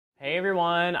Hey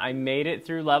everyone, I made it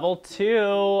through level 2.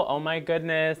 Oh my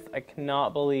goodness, I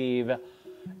cannot believe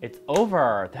it's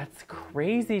over. That's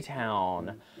crazy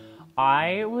town.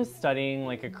 I was studying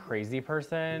like a crazy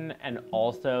person and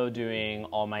also doing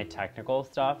all my technical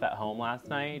stuff at home last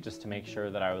night just to make sure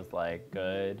that I was like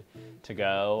good to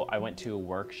go. I went to a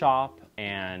workshop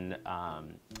and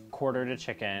quartered a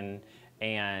chicken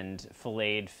and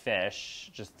filleted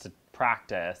fish just to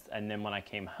practice, and then when I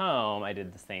came home I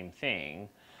did the same thing.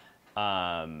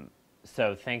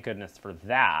 So thank goodness for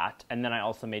that. And then I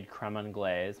also made creme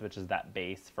anglaise, which is that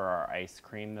base for our ice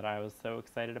cream that I was so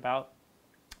excited about,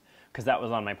 because that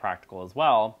was on my practical as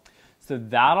well. So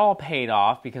that all paid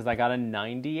off because I got a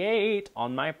 98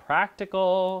 on my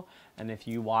practical. And if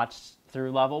you watched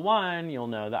through level 1, you'll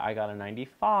know that I got a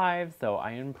 95. So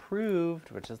I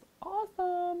improved, which is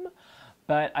awesome.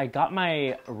 But I got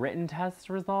my written test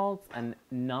results and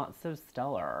not so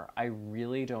stellar. I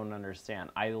really don't understand.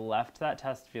 I left that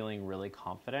test feeling really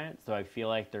confident, so I feel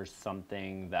like there's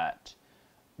something that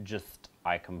just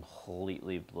I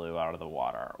completely blew out of the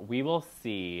water. We will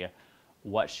see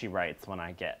what she writes when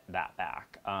I get that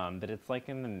back. But it's like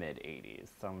in the mid-80s,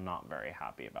 so I'm not very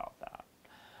happy about that.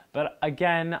 But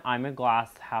again, I'm a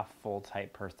glass half full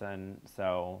type person,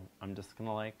 so I'm just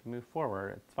gonna like move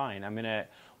forward. It's fine. I'm gonna,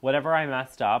 whatever I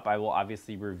messed up, I will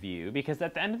obviously review, because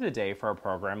at the end of the day for a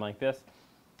program like this,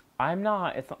 it's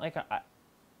not like,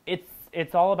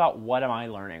 it's all about what am I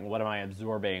learning? What am I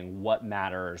absorbing? What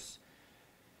matters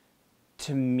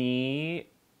to me,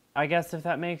 I guess, if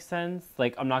that makes sense.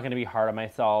 Like, I'm not gonna be hard on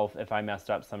myself if I messed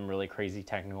up some really crazy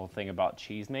technical thing about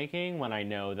cheese making when I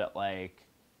know that like,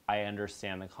 I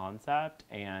understand the concept,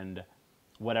 and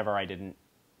whatever I didn't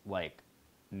like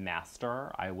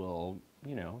master, I will,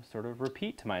 you know, sort of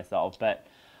repeat to myself. But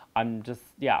I'm just,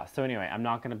 yeah. So anyway, I'm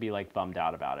not going to be like bummed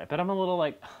out about it, but I'm a little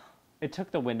like, it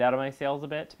took the wind out of my sails a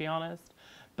bit, to be honest.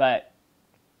 But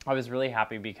I was really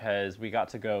happy because we got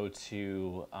to go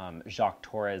to Jacques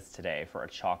Torres today for a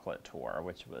chocolate tour,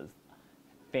 which was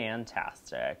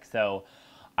fantastic. So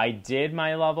I did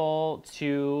my level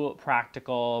 2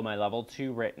 practical, my level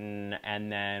 2 written,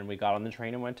 and then we got on the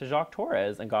train and went to Jacques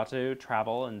Torres and got to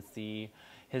travel and see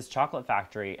his chocolate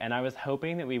factory. And I was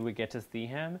hoping that we would get to see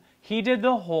him. He did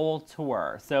the whole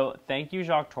tour. So thank you,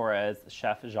 Jacques Torres,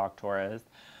 Chef Jacques Torres.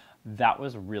 That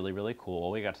was really, really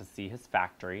cool. We got to see his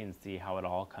factory and see how it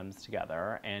all comes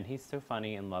together. And he's so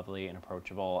funny and lovely and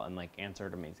approachable and like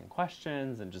answered amazing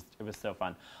questions, and just, it was so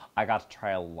fun. I got to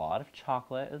try a lot of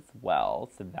chocolate as well,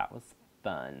 so that was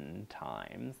fun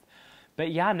times.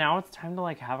 But yeah, now it's time to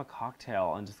like have a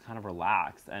cocktail and just kind of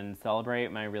relax and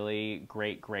celebrate my really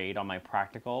great grade on my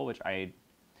practical, which I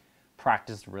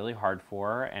practiced really hard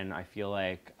for, and I feel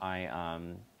like I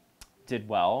did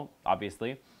well,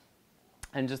 obviously.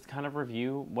 And just kind of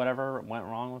review whatever went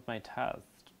wrong with my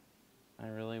test. I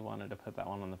really wanted to put that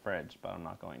one on the fridge, but I'm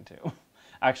not going to.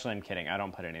 Actually, I'm kidding. I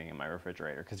don't put anything in my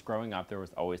refrigerator, because growing up, there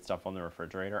was always stuff on the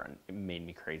refrigerator, and it made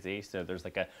me crazy. So there's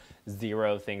like a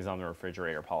 0 things on the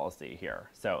refrigerator policy here.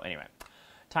 So anyway,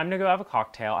 time to go have a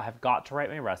cocktail. I have got to write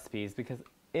my recipes because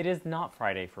it is not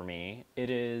Friday for me. It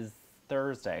is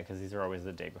Thursday, because these are always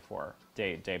the day before,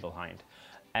 day behind.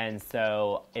 And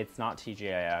so it's not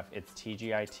TGIF, it's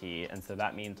TGIT, and so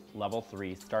that means level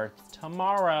 3 starts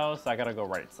tomorrow, so I gotta go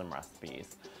write some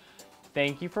recipes.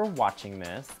 Thank you for watching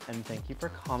this, and thank you for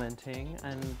commenting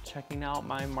and checking out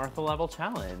my Martha level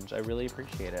challenge. I really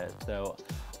appreciate it. So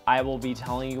I will be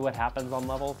telling you what happens on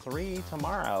level 3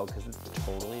 tomorrow, because it's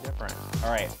totally different.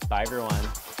 All right, bye everyone.